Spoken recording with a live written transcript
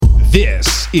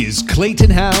This is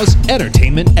Clayton Howe's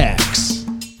Entertainment X.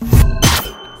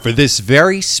 For this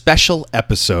very special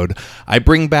episode, I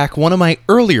bring back one of my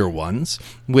earlier ones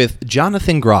with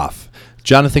Jonathan Groff.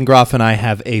 Jonathan Groff and I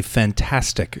have a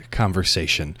fantastic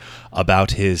conversation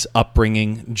about his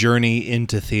upbringing, journey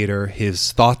into theater,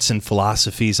 his thoughts and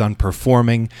philosophies on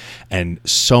performing, and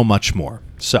so much more.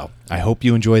 So, I hope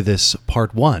you enjoy this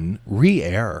part one,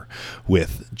 re-air,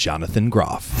 with Jonathan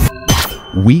Groff.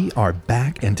 We are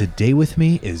back, and today with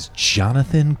me is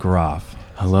Jonathan Groff.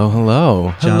 Hello,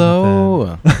 hello. Jonathan.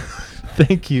 Hello.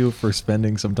 Thank you for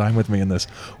spending some time with me in this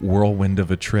whirlwind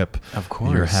of a trip Of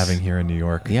course. you're having here in New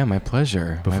York. Yeah, my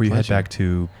pleasure. Before you head back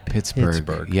to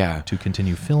Pittsburgh. Yeah. To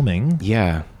continue filming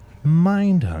Yeah.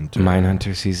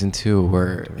 Mindhunter Season 2.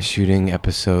 We're shooting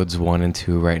episodes 1 and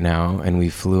 2 right now, and we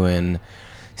flew in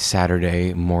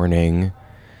Saturday morning.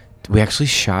 We actually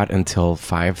shot until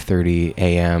 5:30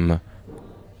 a.m.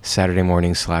 Saturday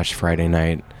morning / Friday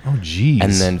night. Oh, geez.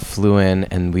 And then flew in,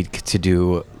 and we get to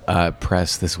do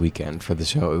press this weekend for the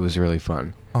show. It was really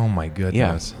fun. Oh, my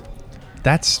goodness. Yeah.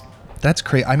 That's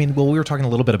crazy. I mean, well, we were talking a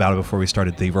little bit about it before we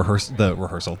started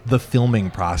the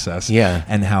filming process. Yeah.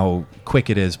 And how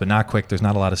quick it is, but not quick. There's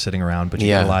not a lot of sitting around, but you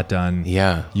get a lot done.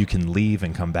 Yeah. You can leave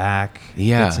and come back.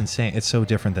 Yeah. It's insane. It's so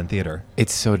different than theater.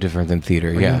 It's so different than theater.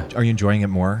 Are you enjoying it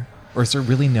more? Or is there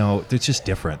really it's just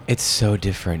different? It's so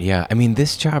different, yeah. I mean,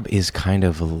 this job is kind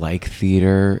of like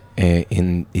theater.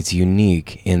 It's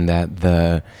unique in that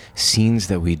the scenes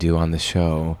that we do on the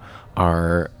show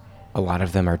a lot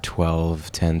of them are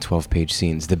 12-page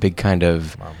scenes. The big kind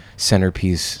of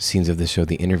centerpiece scenes of the show,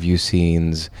 the interview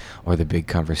scenes or the big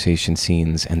conversation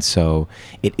scenes. And so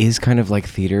it is kind of like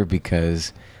theater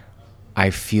because I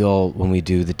feel when we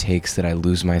do the takes that I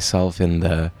lose myself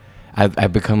in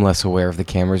I've become less aware of the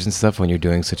cameras and stuff when you're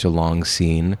doing such a long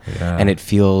scene. Yeah. And it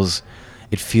feels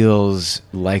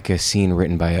like a scene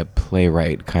written by a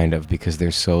playwright, kind of, because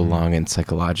they're so long and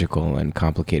psychological and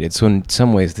complicated. So in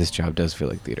some ways, this job does feel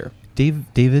like theater.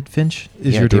 David Finch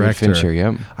is your David director. Fincher,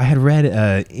 yep. I had read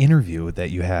an interview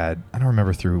that you had, I don't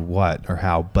remember through what or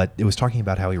how, but it was talking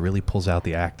about how he really pulls out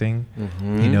the acting.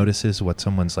 Mm-hmm. He notices what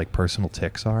someone's like personal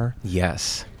tics are.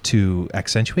 Yes. To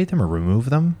accentuate them or remove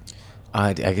them.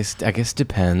 I guess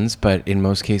depends, but in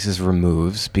most cases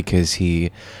removes because his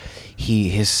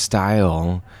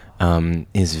style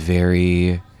is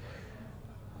very.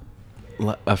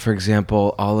 For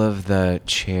example, all of the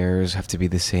chairs have to be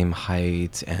the same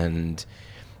height, and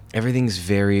everything's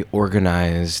very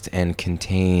organized and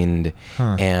contained,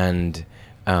 and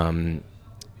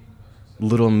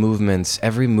little movements.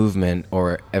 Every movement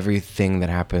or everything that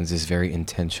happens is very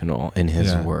intentional in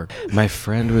his work. My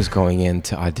friend was going in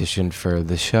to audition for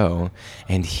the show,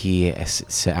 and he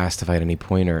asked if I had any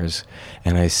pointers,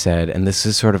 and I said, and this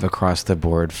is sort of across the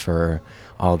board for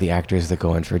all the actors that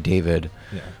go in for David.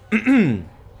 Yeah.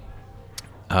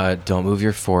 Don't move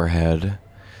your forehead.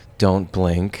 Don't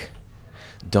blink.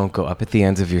 Don't go up at the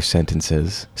ends of your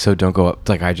sentences. So don't go up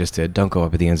like I just did. Don't go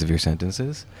up at the ends of your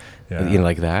sentences. Yeah. You know,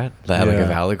 like that. Like a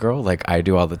Valley Girl, like I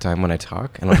do all the time when I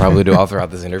talk, and I'll probably do all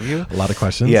throughout this interview. A lot of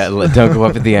questions. Yeah, don't go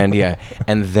up at the end, yeah.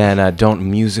 And then don't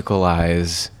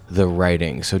musicalize the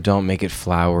writing. So don't make it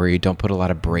flowery. Don't put a lot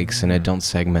of breaks in it. Don't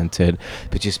segment it.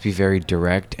 But just be very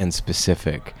direct and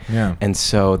specific. Yeah. And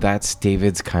so that's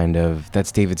David's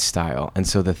style. And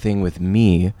so the thing with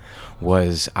me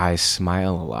was I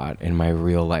smile a lot in my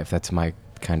real life. That's my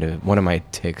kind of one of my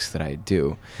tics that I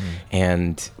do.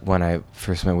 And when I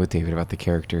first met with David about the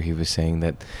character, he was saying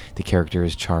that the character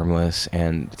is charmless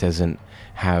and doesn't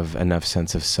have enough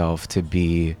sense of self to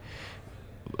be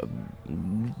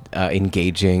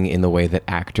engaging in the way that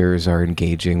actors are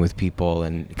engaging with people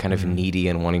and kind of needy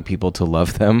and wanting people to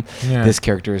love them. Yeah. This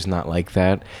character is not like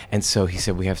that. And so he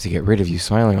said, we have to get rid of you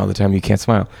smiling all the time. You can't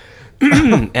smile.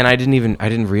 And I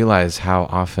didn't realize how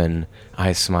often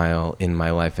I smile in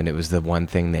my life. And it was the one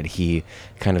thing that he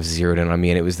kind of zeroed in on me.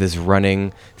 And it was this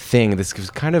running thing, this was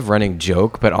kind of running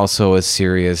joke, but also a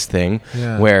serious thing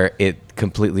where it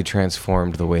completely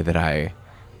transformed the way that I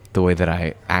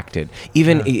acted.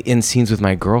 Even in scenes with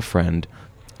my girlfriend,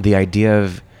 the idea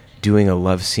of doing a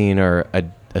love scene or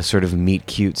a sort of meet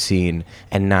cute scene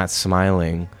and not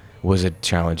smiling was a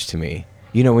challenge to me.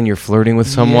 You know, when you're flirting with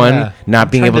someone,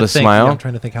 not being able to smile. I'm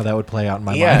trying to think how that would play out in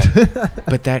my mind.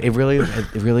 But that it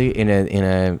really in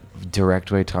a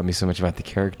direct way taught me so much about the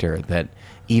character that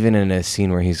even in a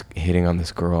scene where he's hitting on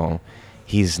this girl,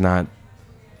 he's not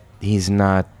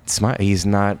charming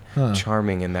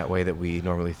in that way that we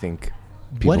normally think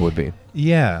people would be.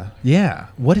 Yeah.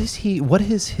 What has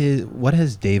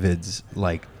David's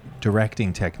like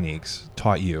directing techniques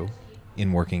taught you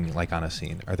in working like on a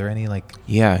scene? Are there any like?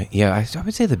 Yeah. I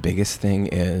would say the biggest thing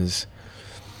is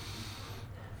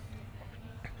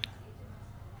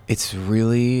it's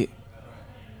really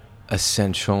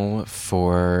essential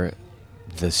for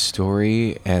the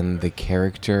story and the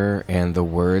character and the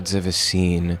words of a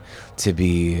scene to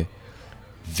be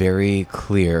very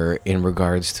clear in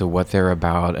regards to what they're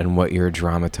about and what you're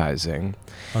dramatizing.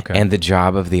 Okay. And the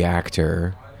job of the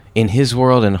actor in his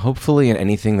world, and hopefully in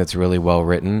anything that's really well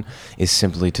written, is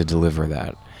simply to deliver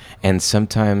that. And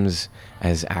sometimes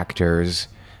as actors,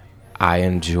 I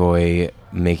enjoy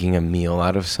making a meal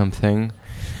out of something.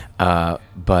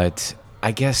 But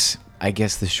I guess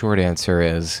the short answer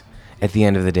is, at the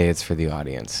end of the day, it's for the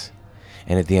audience.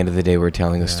 And at the end of the day, we're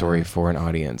telling a story for an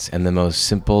audience. And the most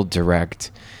simple,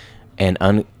 direct, and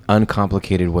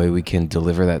uncomplicated way we can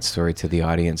deliver that story to the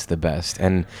audience the best.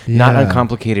 And not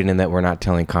uncomplicated in that we're not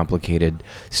telling complicated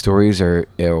stories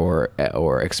or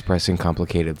expressing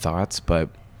complicated thoughts, but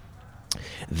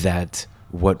that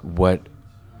what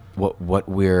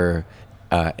we're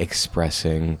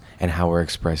expressing and how we're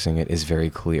expressing it is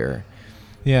very clear.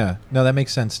 Yeah, no, that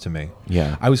makes sense to me.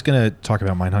 Yeah. I was going to talk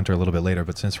about Mindhunter a little bit later,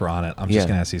 but since we're on it, I'm just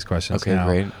going to ask these questions now. Okay,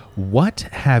 great. What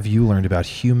have you learned about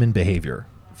human behavior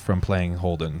from playing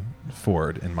Holden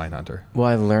Ford in Mindhunter? Well,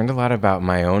 I learned a lot about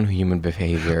my own human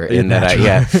behavior in that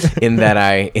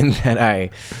I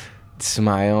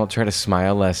smile, try to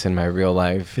smile less in my real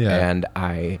life, and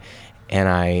I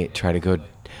try to go.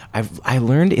 I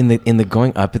learned in the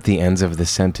going up at the ends of the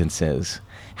sentences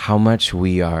how much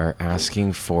we are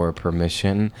asking for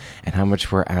permission and how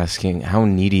much we're asking, how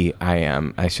needy I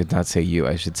am. I should not say you,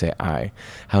 I should say I.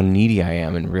 How needy I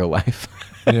am in real life.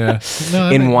 Yeah.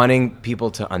 No, in wanting people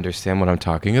to understand what I'm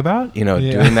talking about, doing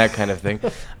that kind of thing.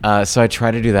 So I try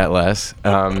to do that less.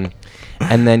 And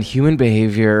then human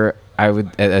behavior, I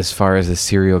would, as far as the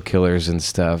serial killers and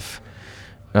stuff,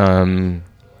 I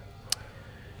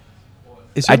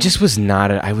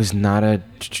was not a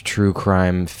true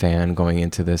crime fan going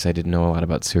into this. I didn't know a lot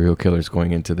about serial killers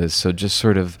going into this. So just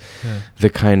sort of the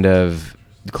kind of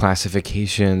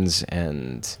classifications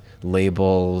and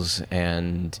labels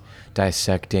and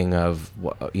dissecting of,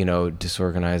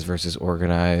 disorganized versus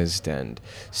organized and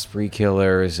spree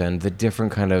killers and the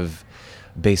different kind of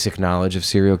basic knowledge of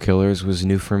serial killers was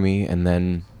new for me. And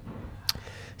then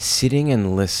sitting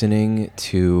and listening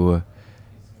to...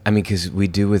 because we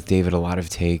do with David a lot of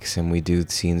takes and we do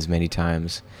scenes many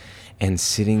times, and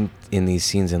sitting in these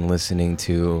scenes and listening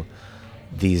to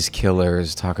these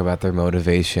killers talk about their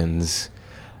motivations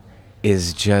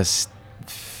is just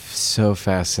so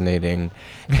fascinating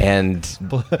and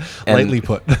lightly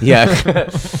put. Yeah.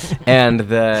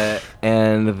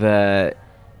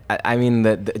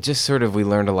 Just sort of we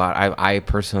learned a lot. I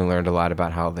personally learned a lot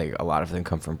about how a lot of them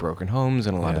come from broken homes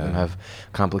and a lot of them have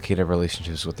complicated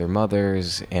relationships with their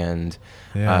mothers, and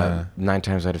 9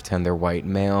 times out of 10 they're white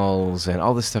males, and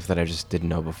all this stuff that I just didn't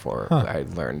know before. I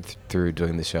learned through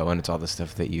doing the show, and it's all the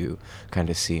stuff that you kind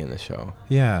of see in the show.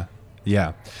 Yeah.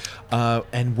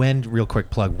 And real quick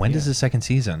plug, when does the second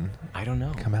season I don't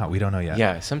know come out? We don't know yet.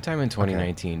 Yeah, sometime in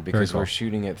 2019 because cool. We're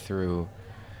shooting it through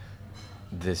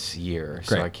this year,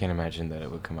 Great. so I can't imagine that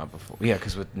it would come out before. Yeah,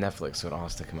 because with Netflix, it all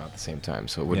has to come out at the same time,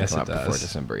 so it wouldn't come out before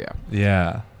December.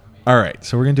 Yeah. All right,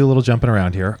 so we're gonna do a little jumping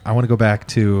around here. I want to go back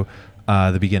to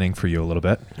the beginning for you a little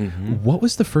bit. Mm-hmm. What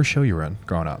was the first show you were in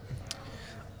growing up?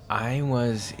 I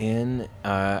was in,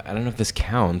 I don't know if this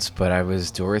counts, but I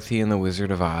was Dorothy and the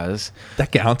Wizard of Oz.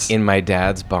 That counts. In my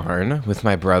dad's barn with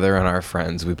my brother and our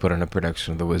friends. We put on a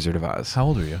production of the Wizard of Oz. How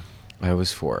old were you? I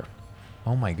was 4.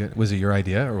 Oh my goodness. Was it your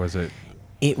idea or was it?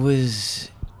 It was,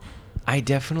 I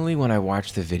definitely, when I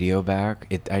watch the video back,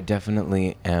 I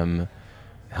definitely am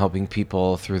helping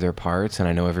people through their parts, and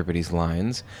I know everybody's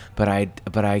lines, but I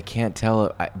can't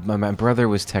tell. My brother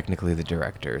was technically the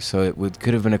director, so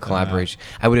could have been a collaboration.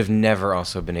 I would have never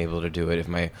also been able to do it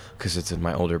because it's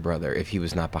my older brother, if he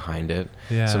was not behind it.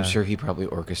 Yeah. So I'm sure he probably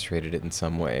orchestrated it in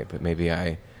some way, but maybe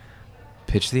I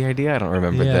pitched the idea. I don't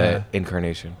remember the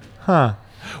incarnation. Huh.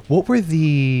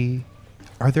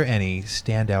 Are there any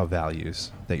standout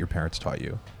values that your parents taught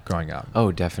you growing up?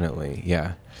 Oh, definitely.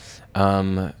 Yeah.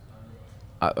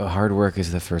 Hard work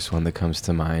is the first one that comes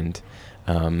to mind.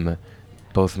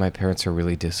 Both my parents are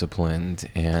really disciplined,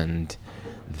 and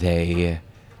they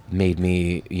made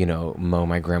me, mow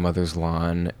my grandmother's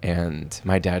lawn, and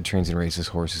my dad trains and races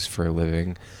horses for a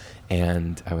living,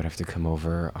 and I would have to come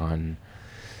over on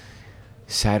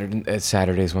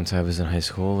Saturdays once I was in high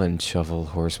school and shovel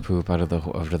horse poop out of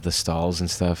the stalls and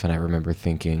stuff, and I remember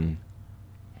thinking,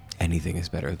 anything is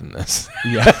better than this.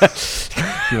 Yeah.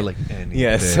 You're like, anything.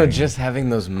 Yeah, so just having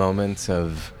those moments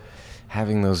of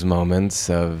having those moments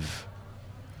of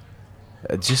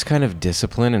just kind of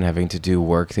discipline and having to do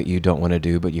work that you don't want to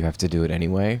do, but you have to do it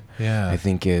anyway. Yeah. I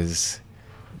think is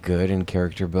good in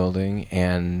character building.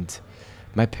 And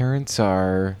my parents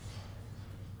are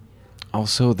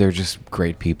also, they're just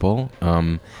great people.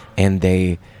 And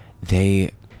the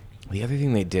other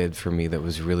thing they did for me that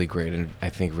was really great and I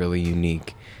think really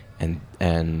unique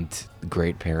and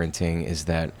great parenting is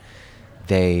that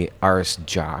they are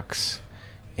jocks.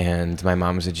 And my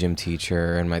mom was a gym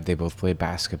teacher, and they both played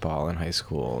basketball in high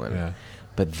school.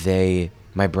 But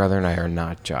my brother and I are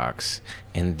not jocks,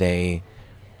 and they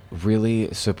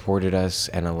really supported us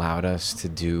and allowed us to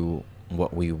do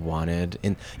what we wanted.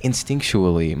 And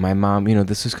instinctually, my mom,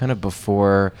 this was kind of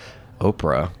before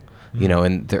Oprah,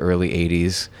 in the early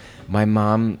 80s. My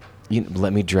mom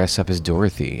let me dress up as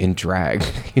Dorothy in drag,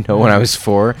 when I was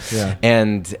 4. Yeah.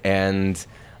 And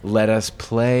let us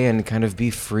play and kind of be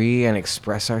free and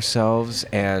express ourselves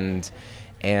and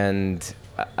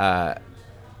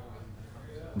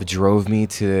drove me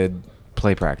to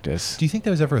play practice. Do you think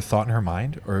there was ever a thought in her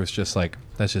mind, or it was just like,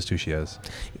 that's just who she is?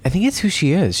 I think it's who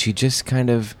she is. She just kind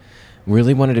of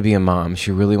really wanted to be a mom. She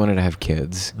really wanted to have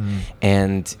kids.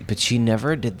 But she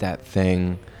never did that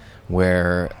thing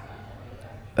where,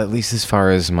 at least as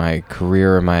far as my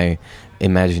career or my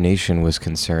imagination was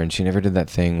concerned, she never did that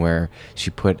thing where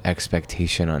she put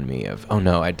expectation on me of, oh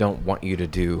no, I don't want you to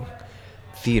do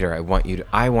theater. I want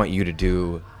you to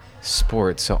do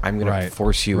sports. So I'm going to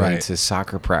force you into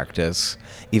soccer practice,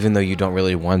 even though you don't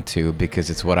really want to,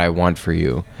 because it's what I want for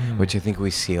you, which I think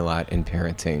we see a lot in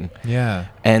parenting. Yeah.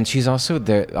 And she's also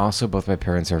there. Also, both my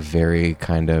parents are very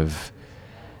kind of,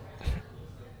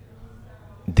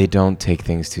 they don't take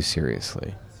things too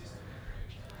seriously.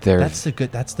 That's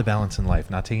the balance in life,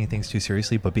 not taking things too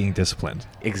seriously, but being disciplined.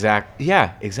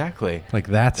 Yeah, exactly. Like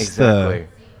because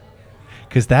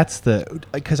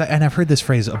and I've heard this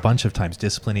phrase a bunch of times,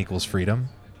 discipline equals freedom.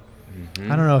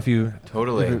 I don't know if you...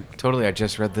 Totally. I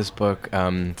just read this book,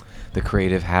 The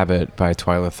Creative Habit by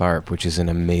Twyla Tharp, which is an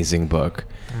amazing book.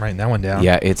 I'm writing that one down.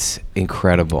 Yeah, it's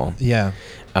incredible. Yeah.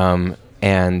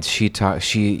 And she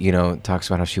talks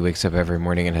about how she wakes up every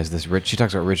morning and has this she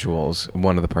talks about rituals,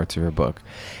 one of the parts of her book,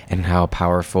 and how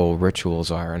powerful rituals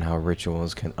are and how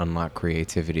rituals can unlock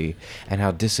creativity and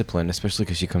how discipline, especially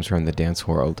because she comes from the dance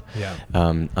world,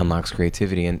 unlocks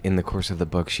creativity. And in the course of the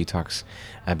book, she talks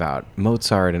about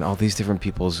Mozart and all these different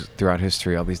people's throughout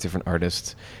history, all these different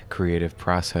artists' creative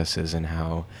processes, and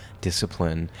how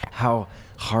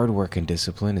hard work and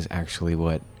discipline is actually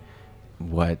what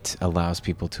allows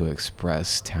people to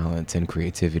express talent and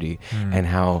creativity, and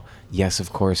how, yes,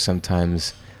 of course,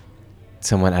 sometimes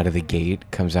someone out of the gate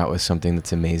comes out with something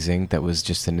that's amazing that was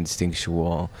just an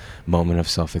instinctual moment of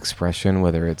self-expression,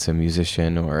 whether it's a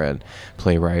musician or a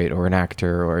playwright or an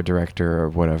actor or a director or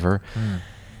whatever.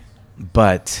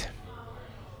 But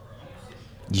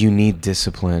you need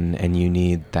discipline, and you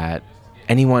need that.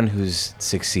 Anyone who's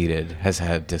succeeded has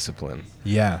had discipline.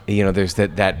 Yeah. There's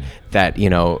that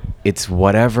it's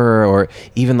whatever, or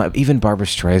even Barbra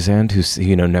Streisand, who's,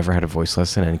 never had a voice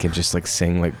lesson and can just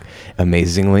sing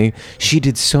amazingly. She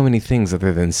did so many things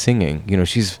other than singing.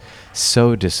 She's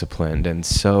so disciplined and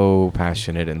so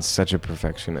passionate and such a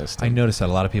perfectionist. I noticed that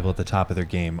a lot of people at the top of their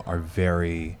game are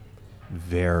very,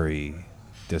 very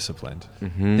disciplined.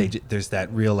 There's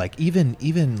that real, even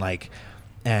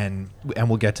and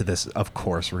we'll get to this, of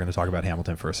course. We're going to talk about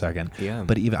Hamilton for a second. Yeah.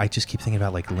 But even I just keep thinking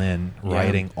about Lynn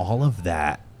writing all of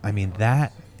that. I mean,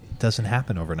 that doesn't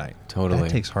happen overnight. Totally.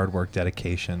 That takes hard work,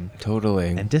 dedication. Totally.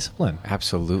 And discipline.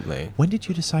 Absolutely. When did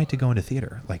you decide to go into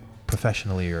theater,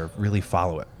 professionally, or really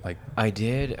follow it? I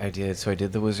did. So I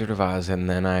did The Wizard of Oz, and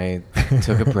then I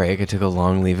took a break. I took a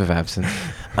long leave of absence.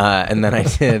 And then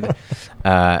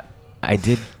I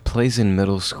did plays in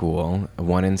middle school,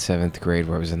 one in 7th grade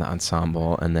where I was in the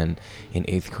ensemble, and then in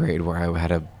 8th grade where I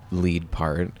had a lead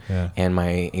part. Yeah. And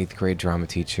my 8th grade drama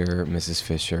teacher, Mrs.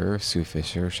 Fisher, Sue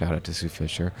Fisher, shout out to Sue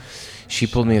Fisher, she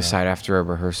pulled me aside after a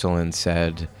rehearsal and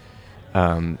said,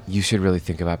 you should really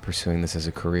think about pursuing this as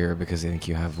a career, because I think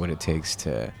you have what it takes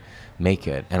to make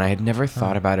it. And I had never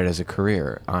thought about it as a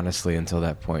career, honestly, until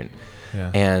that point.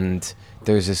 Yeah. And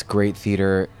there's this great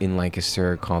theater in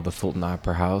Lancaster called the Fulton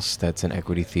Opera House that's an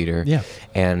Equity theater. Yeah.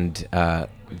 And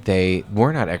they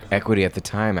were not Equity at the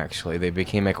time, actually. They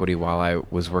became Equity while I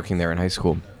was working there in high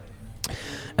school.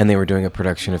 And they were doing a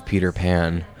production of Peter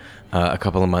Pan a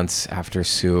couple of months after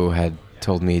Sue had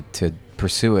told me to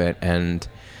pursue it. And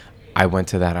I went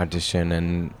to that audition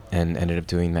and ended up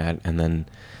doing that. And then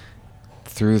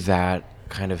through that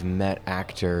kind of met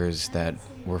actors that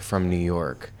were from New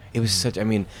York It was such, I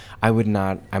mean, I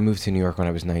moved to New York when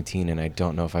I was 19, and I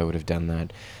don't know if I would have done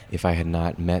that if I had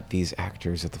not met these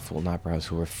actors at the Fulton Opera House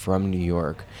who were from New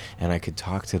York, and I could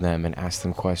talk to them and ask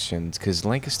them questions. Because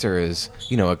Lancaster is,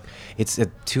 it's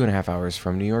 2.5 hours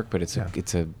from New York, but it's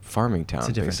a farming town. It's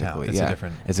a different basically.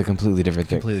 town. It's a completely different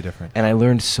thing. Completely different. And I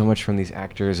learned so much from these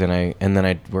actors, and then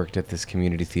I worked at this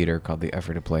community theater called the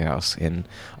Ephrata Playhouse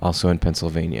also in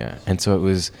Pennsylvania. And so it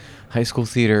was high school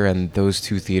theater and those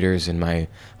two theaters in my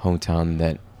hometown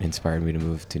that inspired me to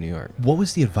move to New York. What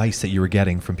was the advice that you were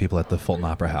getting from people at the Fulton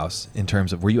Opera House in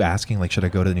terms of, were you asking, like, should I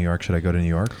go to New York? Should I go to New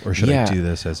York? Or should I do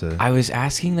this as a... I was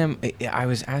asking them,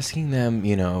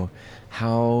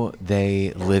 how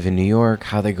they live in New York,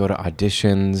 how they go to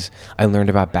auditions. I learned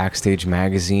about Backstage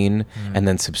Magazine and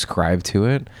then subscribed to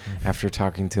it after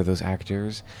talking to those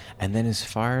actors. And then as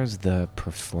far as the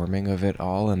performing of it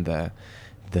all and the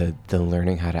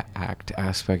learning how to act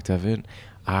aspect of it,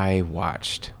 I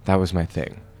watched. That was my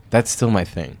thing. That's still my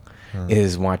thing,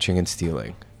 is watching and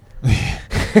stealing.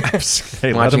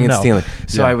 Hey, watching and stealing.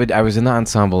 So Yeah. I was in the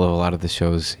ensemble of a lot of the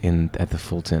shows at the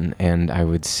Fulton, and I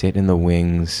would sit in the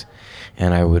wings,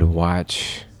 and I would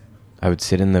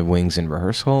sit in the wings in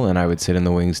rehearsal, and I would sit in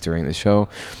the wings during the show,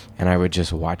 and I would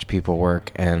just watch people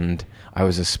work, and I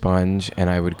was a sponge, and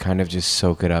I would kind of just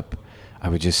soak it up. I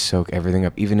would just soak everything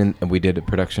up. We did a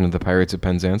production of The Pirates of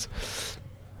Penzance.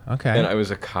 Okay. And I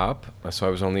was a cop, so I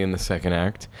was only in the second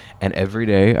act. And every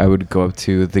day I would go up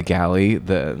to the galley,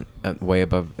 the way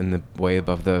above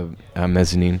the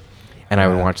mezzanine, and I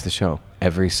would watch the show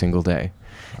every single day.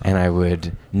 And I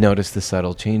would notice the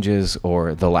subtle changes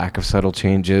or the lack of subtle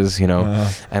changes,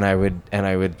 and I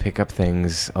would pick up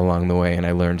things along the way. And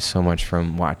I learned so much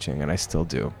from watching, and I still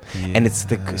do. Yeah. And it's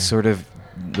the sort of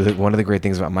one of the great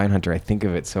things about Mindhunter, I think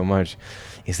of it so much,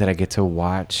 is that I get to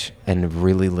watch and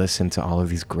really listen to all of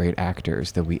these great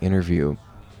actors that we interview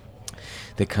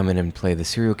that come in and play the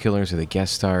serial killers or the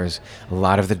guest stars. A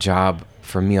lot of the job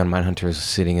for me on Mindhunter is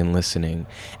sitting and listening,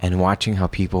 and watching how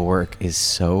people work is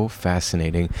so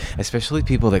fascinating, especially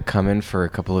people that come in for a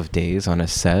couple of days on a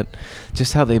set,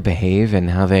 just how they behave and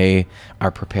how they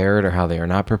are prepared or how they are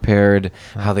not prepared,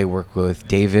 how they work with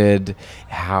David,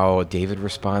 how David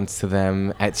responds to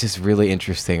them. It's just really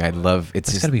interesting.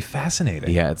 It's got to be fascinating.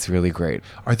 Yeah, it's really great.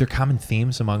 Are there common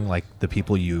themes among, like, the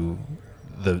people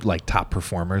top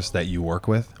performers that you work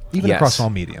with, even across all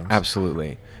mediums?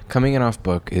 Absolutely. Coming in off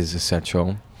book is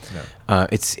essential. No.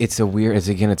 It's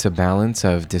a balance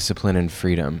of discipline and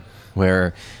freedom,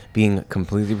 where being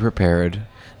completely prepared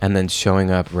and then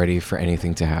showing up ready for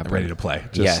anything to happen. Ready to play.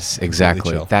 Yes,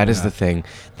 exactly. Chill. That is the thing.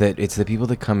 That it's the people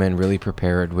that come in really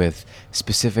prepared with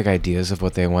specific ideas of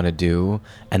what they want to do,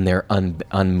 and they're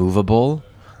unmovable.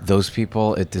 Those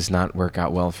people, it does not work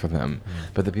out well for them.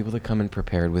 But the people that come in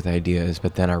prepared with ideas,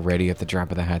 but then are ready at the drop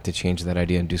of the hat to change that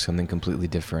idea and do something completely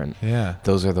different,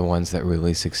 those are the ones that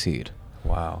really succeed.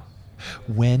 Wow.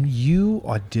 When you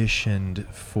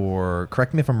auditioned for,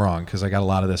 correct me if I'm wrong, because I got a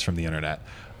lot of this from the internet,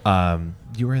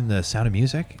 you were in The Sound of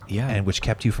Music? Yeah. And which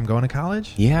kept you from going to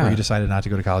college? Yeah. Or you decided not to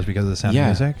go to college because of The Sound of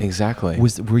Music? Yeah, exactly.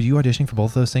 Were you auditioning for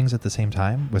both those things at the same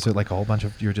time? Was it like a whole bunch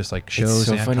of, you were just like shows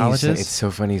and colleges? It's so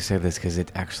funny you say this, because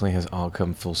it actually has all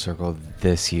come full circle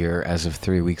this year as of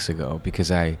 3 weeks ago,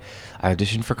 because I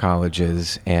auditioned for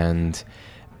colleges and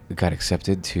got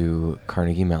accepted to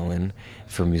Carnegie Mellon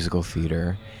for musical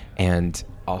theater, and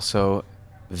also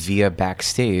via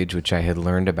Backstage, which I had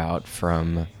learned about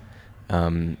from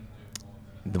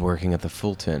working at the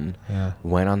Fulton,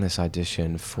 went on this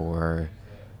audition for...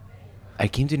 I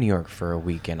came to New York for a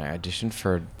week, and I auditioned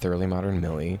for Thoroughly Modern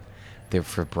Millie. They're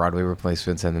for Broadway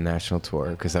replacements and the national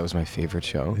tour, because that was my favorite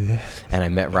show. Yeah. And I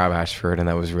met Rob Ashford, and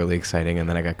that was really exciting, and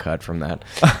then I got cut from that.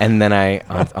 And then I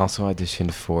also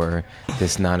auditioned for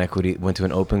this non-equity, went to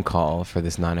an open call for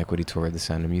this non-equity tour of The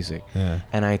Sound of Music. Yeah.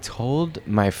 And I told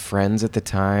my friends at the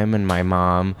time and my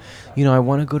mom, I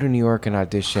want to go to New York and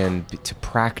audition to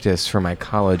practice for my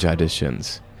college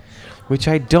auditions. Which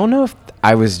I don't know if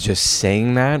I was just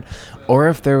saying that, or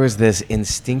if there was this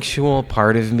instinctual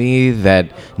part of me that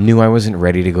knew I wasn't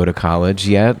ready to go to college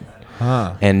yet,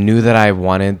 and knew that I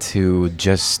wanted to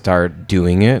just start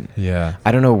doing it. Yeah.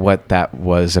 I don't know what that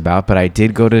was about, but I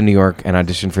did go to New York and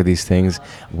audition for these things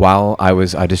while I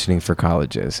was auditioning for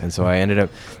colleges. And so I ended up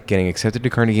getting accepted to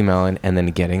Carnegie Mellon and then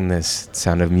getting this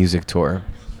Sound of Music tour.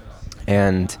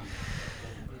 And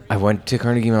I went to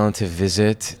Carnegie Mellon to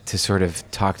visit, to sort of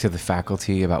talk to the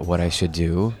faculty about what I should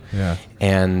do. Yeah.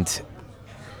 And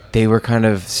they were kind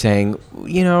of saying,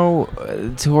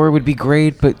 tour would be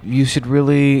great, but you should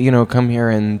really, come here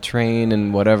and train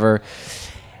and whatever.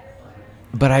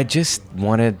 but I just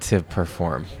wanted to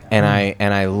perform, and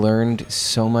I learned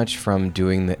so much from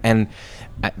doing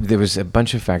there was a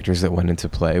bunch of factors that went into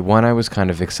play. One, I was kind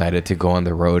of excited to go on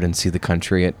the road and see the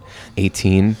country at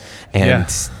 18 and,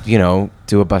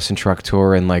 do a bus and truck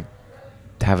tour and like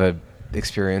have a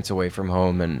experience away from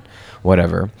home and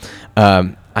whatever.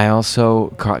 I also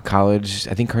college,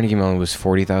 I think Carnegie Mellon was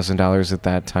 $40,000 at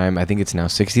that time. I think it's now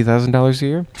 $60,000 a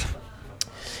year.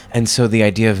 And so the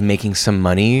idea of making some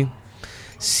money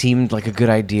seemed like a good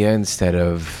idea instead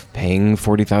of paying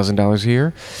 $40,000 a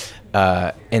year.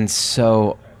 And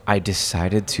so I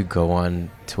decided to go on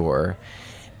tour,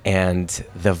 and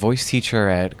the voice teacher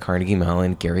at Carnegie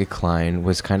Mellon, Gary Klein,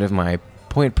 was kind of my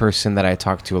point person that I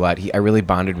talked to a lot. I really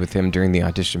bonded with him during the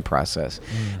audition process,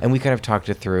 and we kind of talked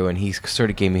it through, and he sort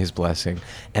of gave me his blessing,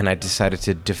 and I decided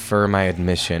to defer my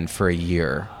admission for a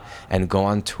year and go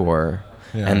on tour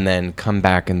and then come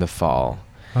back in the fall.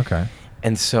 Okay.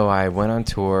 And so I went on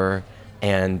tour,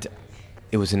 and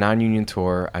it was a non-union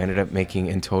tour. I ended up making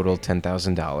in total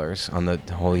 $10,000 on the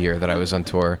whole year that I was on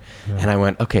tour. Yeah. And I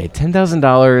went, okay,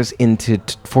 $10,000 into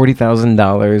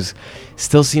 $40,000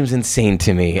 still seems insane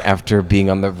to me after being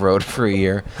on the road for a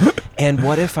year. And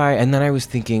then I was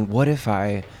thinking, what if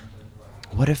I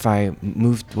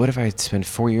spend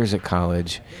 4 years at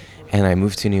college and I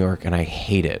moved to New York and I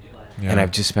hate it. Yeah. And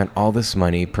I've just spent all this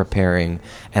money preparing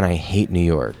and I hate New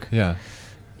York. Yeah.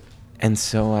 And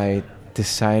so I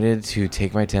decided to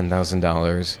take my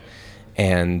 $10,000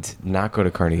 and not go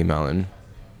to Carnegie Mellon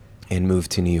and move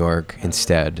to New York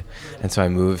instead. And so I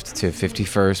moved to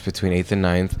 51st between 8th and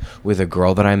 9th with a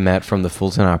girl that I met from the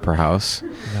Fulton Opera House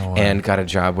and got a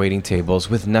job waiting tables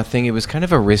with nothing. It was kind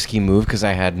of a risky move because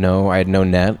I had no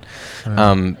net.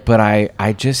 But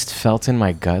I just felt in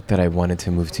my gut that I wanted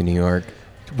to move to New York.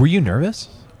 Were you nervous?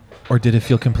 Or did it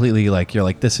feel completely like you're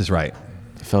like, this is right?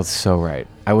 It felt so right.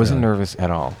 I wasn't nervous at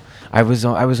all. I was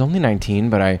only 19,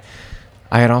 but I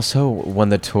had also, when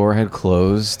the tour had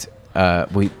closed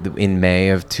in May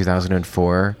of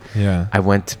 2004, I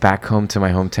went back home to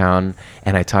my hometown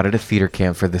and I taught at a theater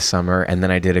camp for the summer, and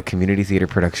then I did a community theater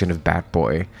production of Bat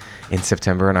Boy in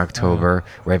September and October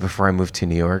right before I moved to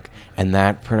New York. And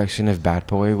that production of Bat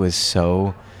Boy was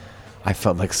I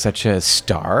felt like such a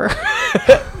star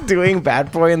doing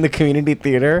Bat Boy in the community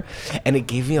theater, and it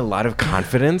gave me a lot of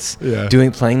confidence.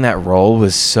 Playing that role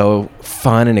was so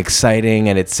fun and exciting,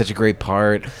 and it's such a great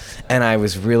part, and I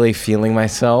was really feeling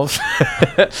myself.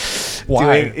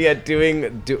 Why?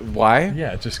 Why?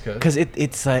 Yeah, just because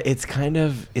it's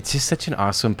just such an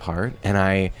awesome part,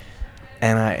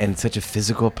 and such a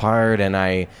physical part, and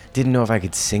I didn't know if I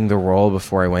could sing the role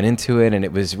before I went into it, and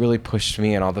it was really pushed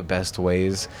me in all the best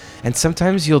ways. And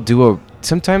sometimes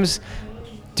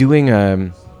doing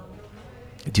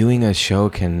a show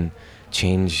can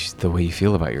change the way you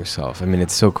feel about yourself. I mean,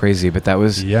 it's so crazy, but that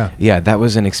was that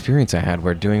was an experience I had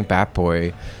where doing Bat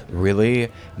Boy really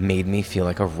made me feel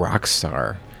like a rock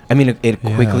star. I mean, it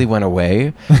quickly went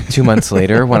away 2 months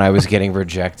later when I was getting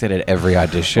rejected at every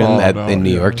audition in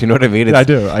New York. Do you know what I mean? I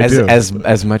do.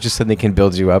 As much as something can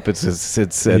build you up, it's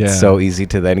so easy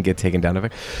to then get taken down.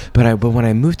 But when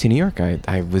I moved to New York,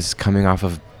 I was coming off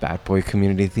of Bat Boy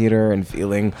Community Theater and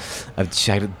feeling, I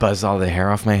had buzzed all the hair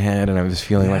off my head, and I was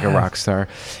feeling like a rock star.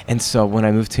 And so when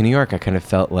I moved to New York, I kind of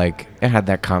felt like I had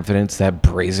that confidence, that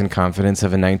brazen confidence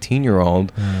of a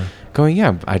 19-year-old. Going,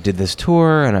 I did this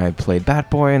tour and I played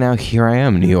Bat Boy, and now here I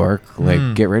am, New York.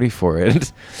 Like, get ready for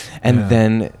it. And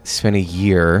then spent a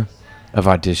year of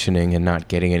auditioning and not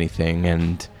getting anything,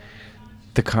 and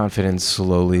the confidence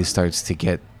slowly starts to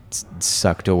get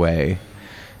sucked away.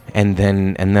 And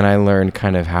then I learned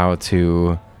kind of how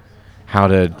to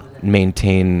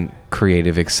maintain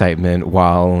creative excitement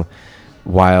while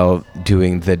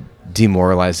doing the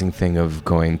demoralizing thing of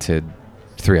going to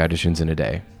 3 auditions in a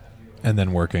day. And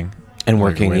then working. And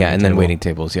then waiting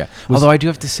tables, Although I do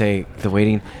have to say,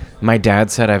 my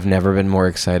dad said I've never been more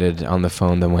excited on the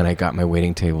phone than when I got my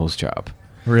waiting tables job.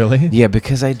 Really? Yeah,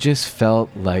 because I just felt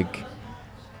like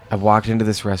I walked into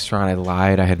this restaurant, I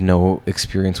lied, I had no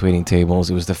experience waiting tables.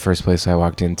 It was the first place I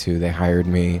walked into, they hired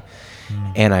me,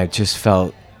 and I just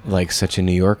felt like such a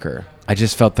New Yorker. I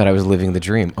just felt that I was living the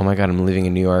dream. Oh my God, I'm living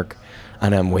in New York,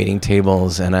 and I'm waiting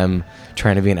tables, and I'm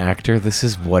trying to be an actor. This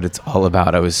is what it's all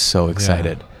about. I was so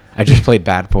excited. Yeah. I just played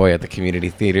Bat Boy at the community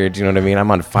theater. Do you know what I mean? I'm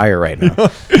on fire right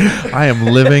now. I am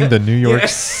living the New York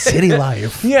City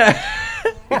life. Yeah,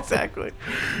 exactly.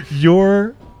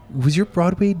 Was your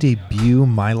Broadway debut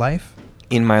My Life?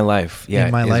 In My Life, yeah,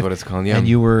 In My Life, what it's called. Yeah, and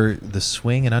you were the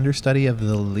swing and understudy of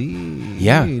the lead.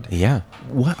 Yeah.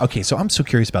 What? Okay, so I'm so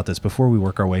curious about this. Before we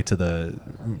work our way to the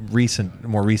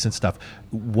more recent stuff,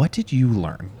 what did you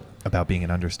learn about being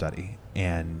an understudy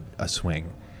and a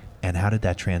swing, and how did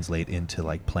that translate into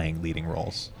like playing leading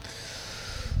roles?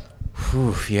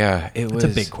 Whew, yeah, It's a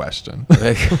big question.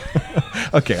 Like,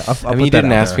 Okay, I'll I mean, you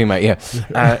didn't ask me it's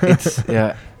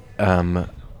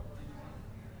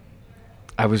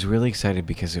I was really excited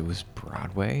because it was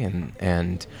Broadway,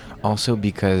 and also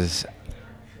because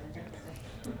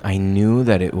I knew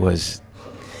that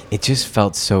it just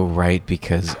felt so right,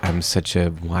 because I'm such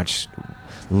a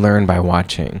learn by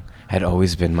watching had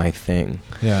always been my thing.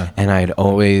 Yeah. And I'd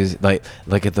always, like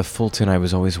at the Fulton, I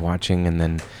was always watching, and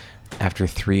then after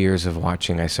 3 years of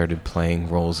watching, I started playing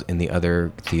roles in the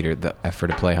other theater. The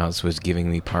Ephrata Playhouse was giving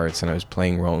me parts, and I was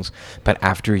playing roles, but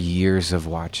after years of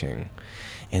watching.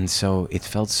 And so it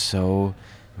felt so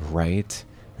right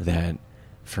that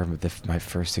for my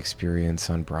first experience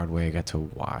on Broadway, I got to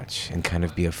watch and kind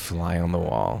of be a fly on the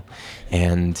wall.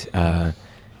 And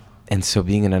so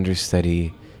being an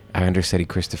understudy, I understudied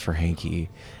Christopher Hankey,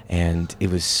 and it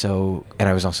was so, and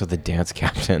I was also the dance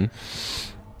captain.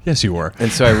 Yes, you were.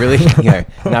 And so I really,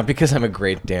 not because I'm a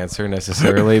great dancer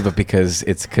necessarily, but because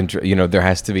it's, there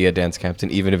has to be a dance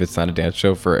captain, even if it's not a dance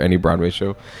show, for any Broadway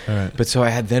show. All right. But so I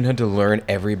had to learn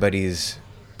everybody's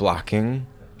blocking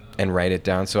and write it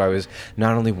down. So I was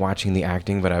not only watching the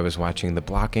acting, but I was watching the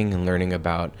blocking and learning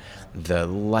about the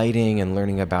lighting and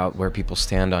learning about where people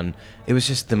stand on. It was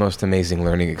just the most amazing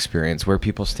learning experience, where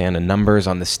people stand in numbers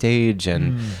on the stage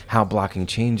and how blocking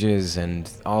changes, and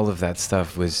all of that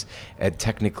stuff was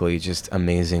technically just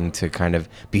amazing to kind of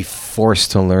be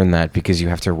forced to learn that, because you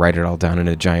have to write it all down in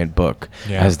a giant book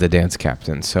as the dance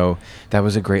captain. So that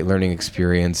was a great learning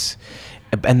experience.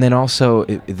 And then also,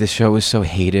 the show was so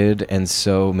hated and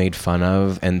so made fun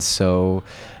of and so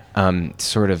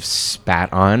sort of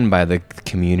spat on by the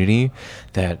community,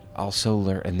 that also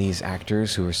and these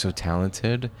actors who were so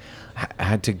talented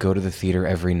had to go to the theater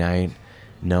every night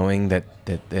knowing that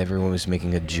everyone was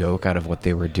making a joke out of what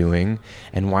they were doing,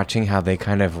 and watching how they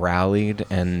kind of rallied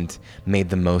and made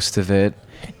the most of it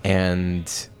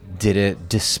and did it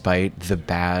despite the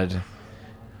bad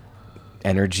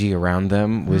energy around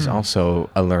them was also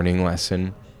a learning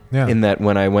lesson. Yeah. In that,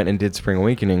 when I went and did Spring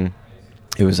Awakening,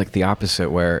 it was like the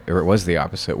opposite, where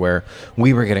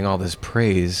we were getting all this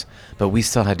praise, but we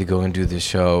still had to go and do the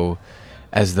show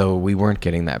as though we weren't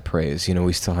getting that praise.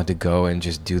 We still had to go and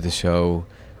just do the show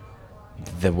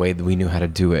the way that we knew how to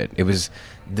do it. It was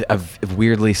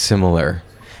weirdly similar.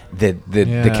 The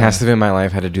cast of In My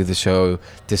Life had to do the show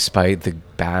despite the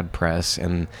bad press,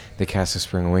 and the cast of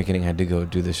Spring Awakening had to go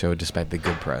do the show despite the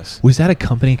good press. Was that a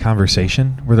company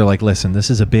conversation where they're like, listen, this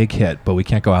is a big hit, but we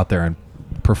can't go out there and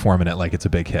perform in it like it's a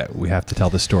big hit. We have to tell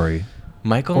the story.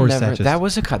 Michael never. That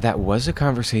was a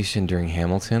conversation during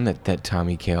Hamilton that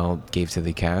Tommy Kail gave to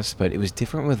the cast, but it was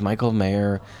different with Michael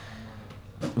Mayer,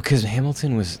 because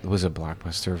Hamilton was a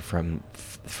blockbuster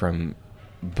from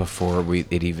before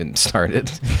it even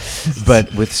started.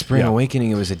 But with Spring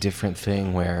Awakening, it was a different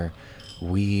thing, where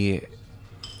we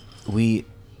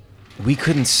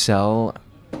couldn't sell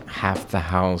half the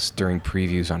house during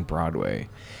previews on Broadway.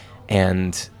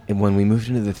 And when we moved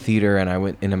into the theater and I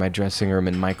went into my dressing room,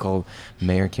 and Michael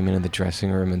Mayer came into the dressing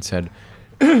room and said,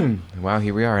 wow,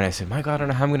 here we are. And I said, Michael, I don't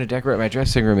know how I'm going to decorate my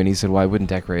dressing room. And he said, well, I wouldn't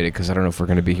decorate it because I don't know if we're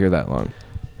going to be here that long.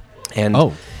 And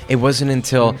it wasn't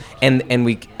until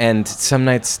and some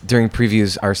nights during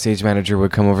previews, our stage manager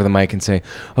would come over the mic and say,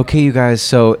 okay, you guys,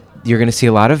 so you're going to see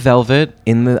a lot of velvet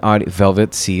in the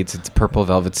velvet seats. It's purple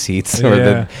velvet seats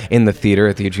in the theater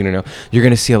at the Eugene. You're going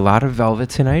to see a lot of velvet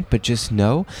tonight, but just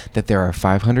know that there are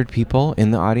 500 people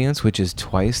in the audience, which is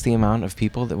twice the amount of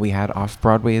people that we had off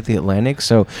Broadway at the Atlantic.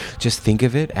 So just think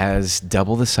of it as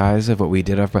double the size of what we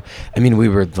did off Broadway. I mean, we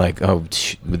were like,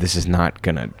 this is not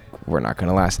going to... we're not going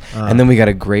to last. And then we got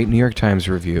a great New York Times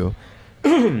review,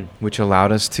 which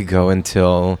allowed us to go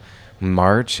until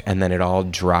March, and then it all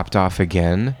dropped off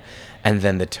again. And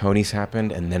then the Tonys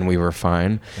happened, and then we were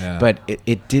fine. Yeah. But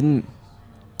it didn't,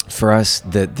 for us,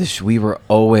 we were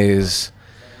always,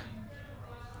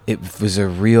 it was a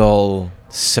real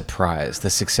surprise,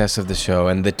 the success of the show.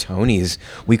 And the Tonys,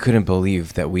 we couldn't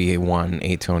believe that we won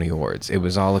 8 Tony Awards. It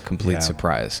was all a complete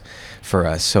surprise for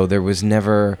us. So there was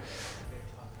never...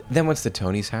 Then once the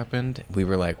Tonys happened, we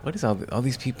were like, what is all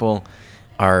these people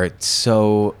are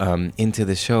so into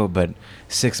the show, but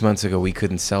 6 months ago we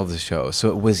couldn't sell the show. So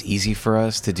it was easy for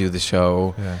us to do the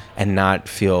show and not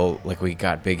feel like we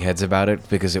got big heads about it,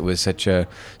 because it was such a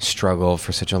struggle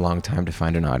for such a long time to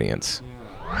find an audience.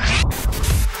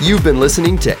 You've been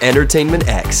listening to Entertainment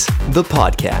X, the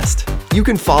podcast. You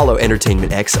can follow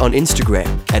Entertainment X on Instagram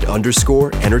at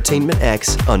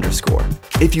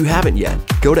 _EntertainmentX_. If you haven't yet,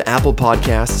 go to Apple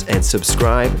Podcasts and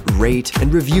subscribe, rate,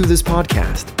 and review this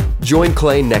podcast. Join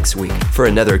Clay next week for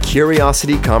another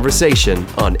curiosity conversation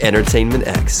on Entertainment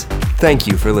X. Thank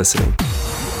you for listening.